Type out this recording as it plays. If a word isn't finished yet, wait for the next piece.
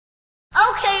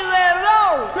Okay, we're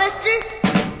roll, mister.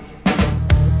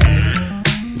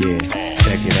 Yeah,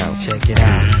 check it out, check it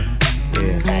out.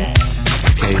 Yeah.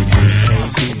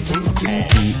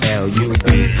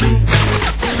 KBLUBC.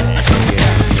 Check it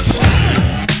out.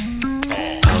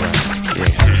 Alright,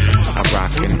 yeah. I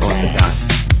rock unorthodox.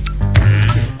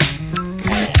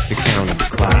 The count of the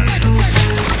clock.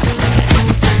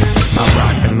 I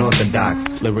rock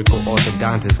unorthodox, lyrical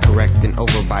orthodontist, correcting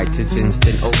overbites, it's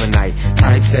instant overnight.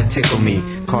 Types that tickle me,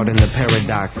 caught in the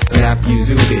paradox. Zap you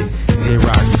zooted,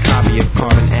 Xerox, copy of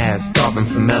carbon ass, starving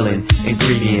for melon.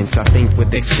 Ingredients, I think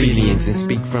with expedience and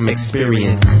speak from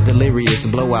experience. Delirious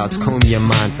blowouts, comb your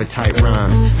mind for tight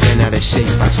rhymes. Ran out of shape,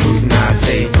 I scrutinize.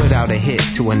 They put out a hit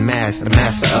to unmask the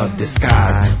master of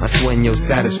disguise. My sueño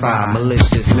satisfied,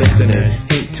 malicious listeners.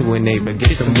 Hint to a neighbor,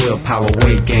 get some willpower,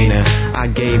 weight gainer. I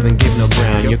gave and give no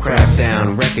ground, your craft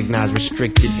down. Recognize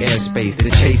restricted airspace, the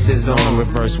chase is on,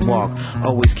 reverse walk.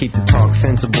 Always keep the talk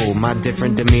sensible, my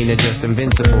different demeanor just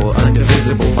invincible.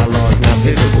 Undivisible, my laws not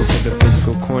visible to the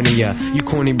physical cornea. You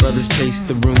corny brothers pace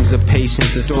the rooms of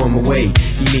patience and storm away.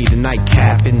 You need a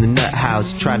nightcap in the nut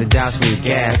house, try to douse me with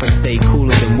gas. I stay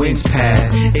cooler than winds pass,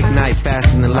 ignite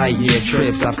faster than light year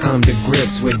trips. I've come to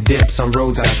grips with dips on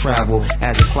roads I travel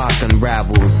as the clock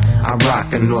unravels. I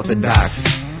rock unorthodox,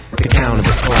 the count of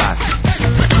the clock.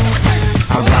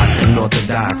 I rock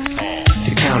unorthodox,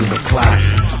 the count of the clock.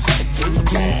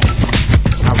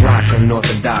 I rock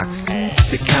unorthodox,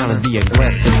 the count of the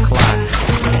aggressive clock.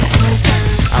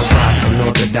 I rock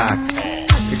unorthodox,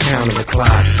 the count of the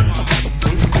clock.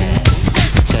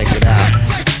 Check it out.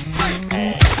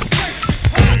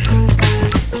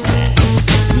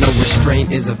 No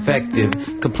restraint is effective,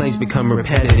 complaints become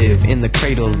repetitive. In the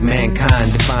cradle of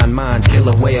mankind, divine minds kill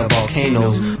away of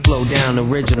volcanoes. Flow down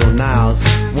original Niles,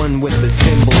 one with the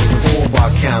symbols of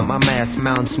 4-bar count. My mass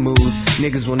mounts moods,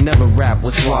 niggas will never rap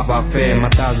with suave affair. My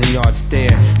 1,000-yard stare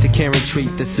to can't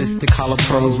retreat the cystic hollow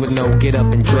pros with no get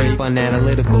up and drape.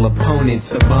 Unanalytical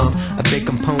opponents, a bump, a big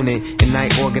component. And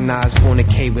night organized,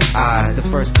 fornicate with eyes. The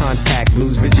first contact,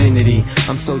 lose virginity.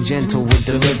 I'm so gentle with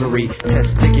delivery,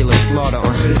 testicular slaughter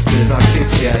on sisters. I'll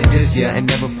kiss ya, diss ya, and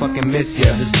never fucking miss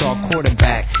ya. The star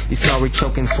quarterback, you sorry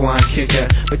choking swine kicker.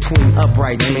 Between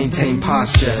uprights, maintain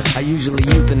posture. I usually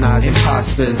euthanize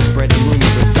imposters, spreading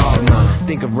rumors of dogma.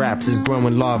 Think of raps as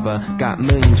growing lava. Got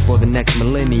millions for the next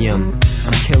millennium.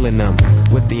 I'm killing them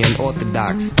with the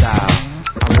unorthodox style.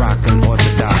 I rock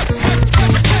unorthodox.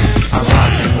 I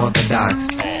rock unorthodox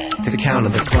to the count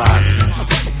of the clock.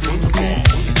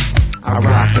 I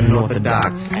rock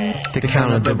unorthodox to the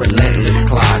count of the relentless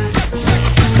clock.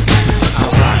 I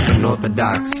rock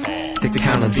unorthodox to the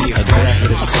count of the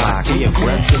aggressive clock. The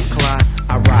aggressive clock.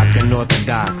 I rock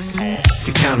unorthodox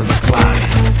to count of the clock.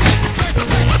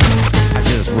 I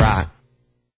just rock.